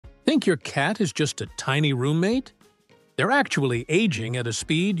Think your cat is just a tiny roommate? They're actually aging at a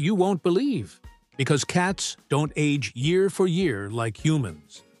speed you won't believe, because cats don't age year for year like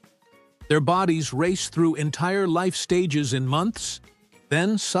humans. Their bodies race through entire life stages in months,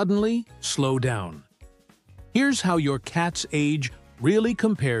 then suddenly slow down. Here's how your cat's age really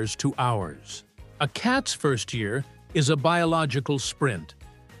compares to ours. A cat's first year is a biological sprint.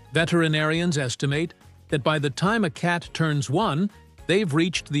 Veterinarians estimate that by the time a cat turns 1, they've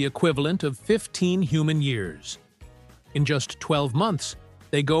reached the equivalent of 15 human years. In just 12 months,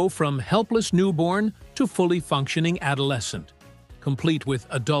 they go from helpless newborn to fully functioning adolescent, complete with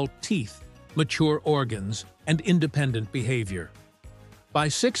adult teeth, mature organs, and independent behavior. By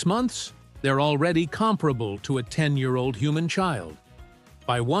 6 months, they're already comparable to a 10-year-old human child.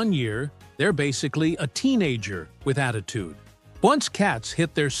 By 1 year, they're basically a teenager with attitude. Once cats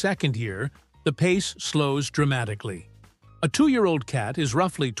hit their second year, the pace slows dramatically. A 2-year-old cat is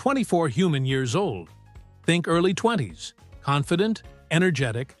roughly 24 human years old. Think early 20s, confident,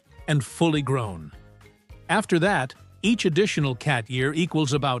 energetic, and fully grown. After that, each additional cat year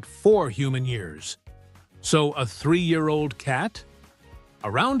equals about 4 human years. So a 3-year-old cat?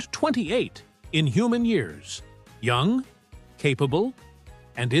 Around 28 in human years. Young, capable,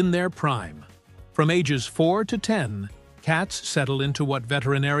 and in their prime. From ages 4 to 10, cats settle into what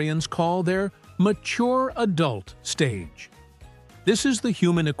veterinarians call their mature adult stage. This is the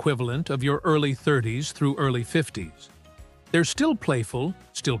human equivalent of your early 30s through early 50s. They're still playful,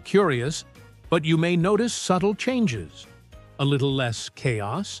 still curious, but you may notice subtle changes. A little less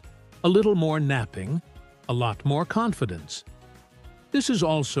chaos, a little more napping, a lot more confidence. This is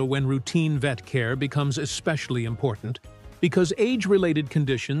also when routine vet care becomes especially important, because age-related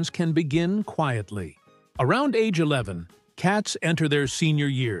conditions can begin quietly. Around age 11, cats enter their senior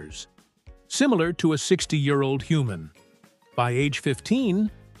years, similar to a 60-year-old human. By age 15,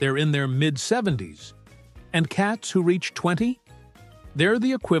 they're in their mid-70s. And cats who reach 20? They're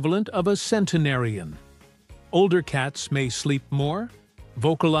the equivalent of a centenarian. Older cats may sleep more,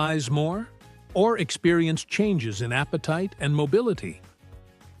 vocalize more, or experience changes in appetite and mobility.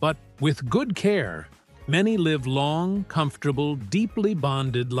 But with good care, many live long, comfortable, deeply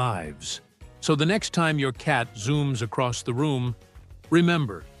bonded lives. So the next time your cat zooms across the room,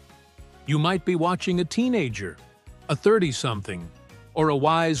 remember, you might be watching a teenager, a 30-something, or a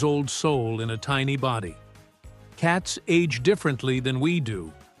wise old soul in a tiny body. Cats age differently than we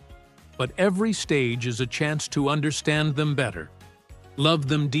do, but every stage is a chance to understand them better, love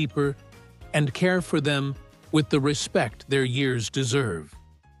them deeper, and care for them with the respect their years deserve.